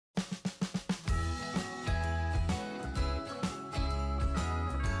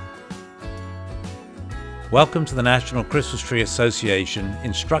Welcome to the National Christmas Tree Association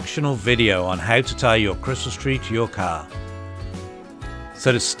instructional video on how to tie your Christmas tree to your car.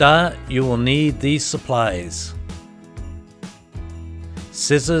 So to start, you will need these supplies: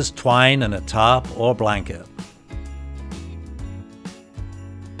 scissors, twine, and a tarp or blanket.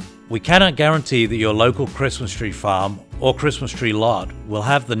 We cannot guarantee that your local Christmas tree farm or Christmas tree lot will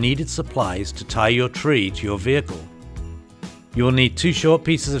have the needed supplies to tie your tree to your vehicle. You will need 2 short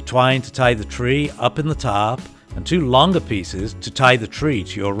pieces of twine to tie the tree up in the tarp and 2 longer pieces to tie the tree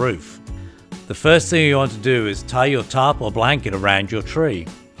to your roof. The first thing you want to do is tie your tarp or blanket around your tree.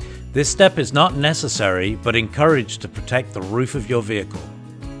 This step is not necessary but encouraged to protect the roof of your vehicle.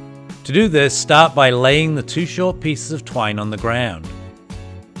 To do this, start by laying the 2 short pieces of twine on the ground.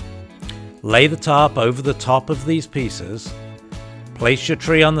 Lay the tarp over the top of these pieces, place your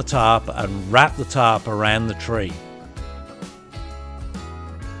tree on the tarp and wrap the tarp around the tree.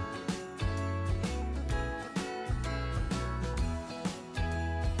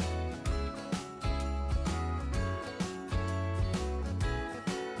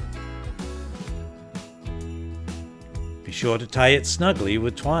 Be sure to tie it snugly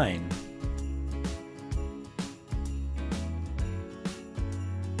with twine.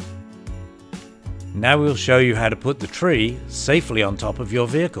 Now we'll show you how to put the tree safely on top of your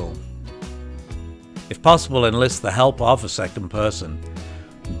vehicle. If possible, enlist the help of a second person.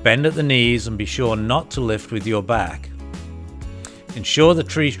 Bend at the knees and be sure not to lift with your back. Ensure the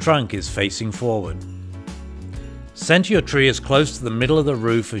tree's trunk is facing forward. Center your tree as close to the middle of the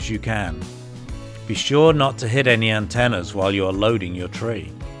roof as you can. Be sure not to hit any antennas while you are loading your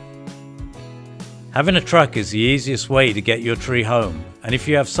tree. Having a truck is the easiest way to get your tree home, and if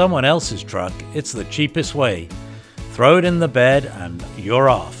you have someone else's truck, it's the cheapest way. Throw it in the bed and you're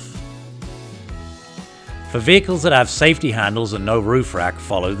off. For vehicles that have safety handles and no roof rack,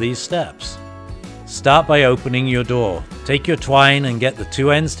 follow these steps. Start by opening your door. Take your twine and get the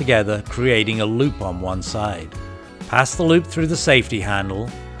 2 ends together, creating a loop on one side. Pass the loop through the safety handle,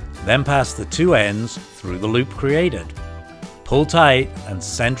 then pass the 2 ends through the loop created. Pull tight and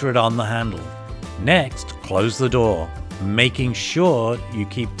center it on the handle. Next, close the door, making sure you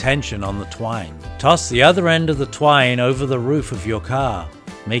keep tension on the twine. Toss the other end of the twine over the roof of your car,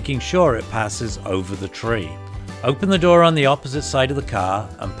 making sure it passes over the tree. Open the door on the opposite side of the car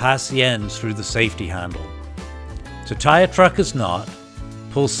and pass the ends through the safety handle. To tie a trucker's knot,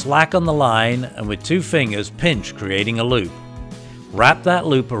 pull slack on the line and with 2 fingers pinch, creating a loop. Wrap that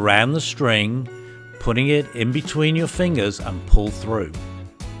loop around the string, putting it in between your fingers and pull through.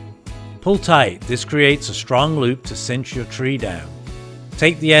 Pull tight. This creates a strong loop to cinch your tree down.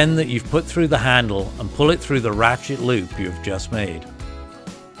 Take the end that you've put through the handle and pull it through the ratchet loop you have just made.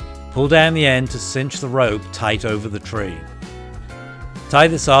 Pull down the end to cinch the rope tight over the tree. Tie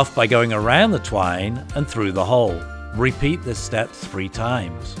this off by going around the twine and through the hole. Repeat this step 3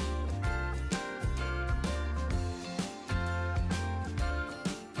 times.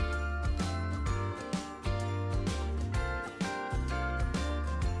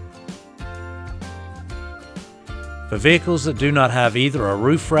 For vehicles that do not have either a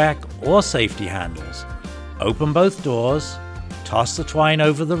roof rack or safety handles, open both doors, toss the twine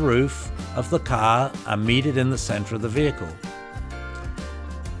over the roof of the car and meet it in the center of the vehicle.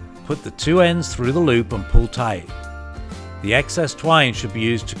 Put the 2 ends through the loop and pull tight. The excess twine should be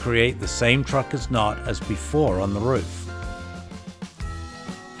used to create the same trucker's knot as before on the roof.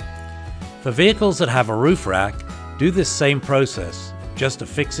 For vehicles that have a roof rack, do this same process, just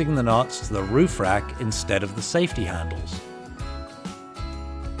affixing the knots to the roof rack instead of the safety handles.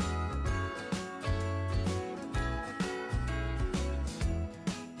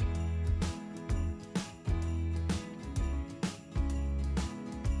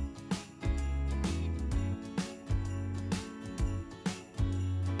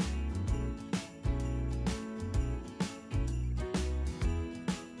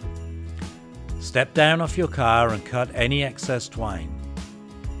 Step down off your car and cut any excess twine.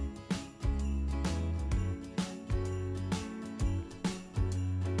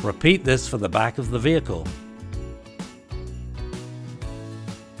 Repeat this for the back of the vehicle.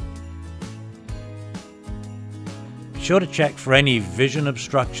 Be sure to check for any vision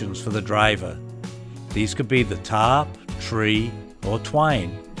obstructions for the driver. These could be the tarp, tree, or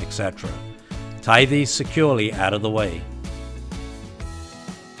twine, etc. Tie these securely out of the way.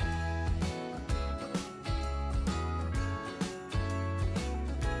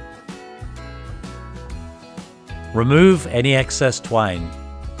 Remove any excess twine.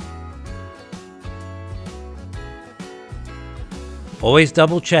 Always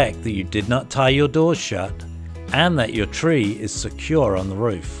double check that you did not tie your doors shut and that your tree is secure on the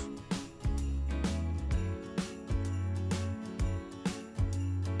roof.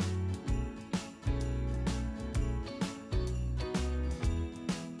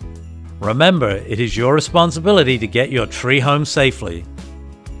 Remember, it is your responsibility to get your tree home safely.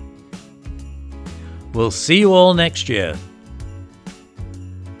 We'll see you all next year.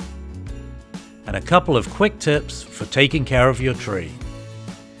 And a couple of quick tips for taking care of your tree.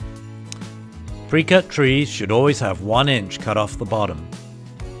 Pre-cut trees should always have 1 inch cut off the bottom.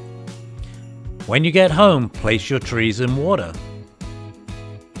 When you get home, place your trees in water.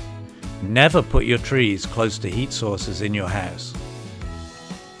 Never put your trees close to heat sources in your house.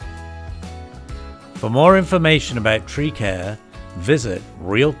 For more information about tree care, visit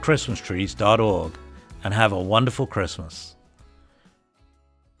realchristmastrees.org and have a wonderful Christmas.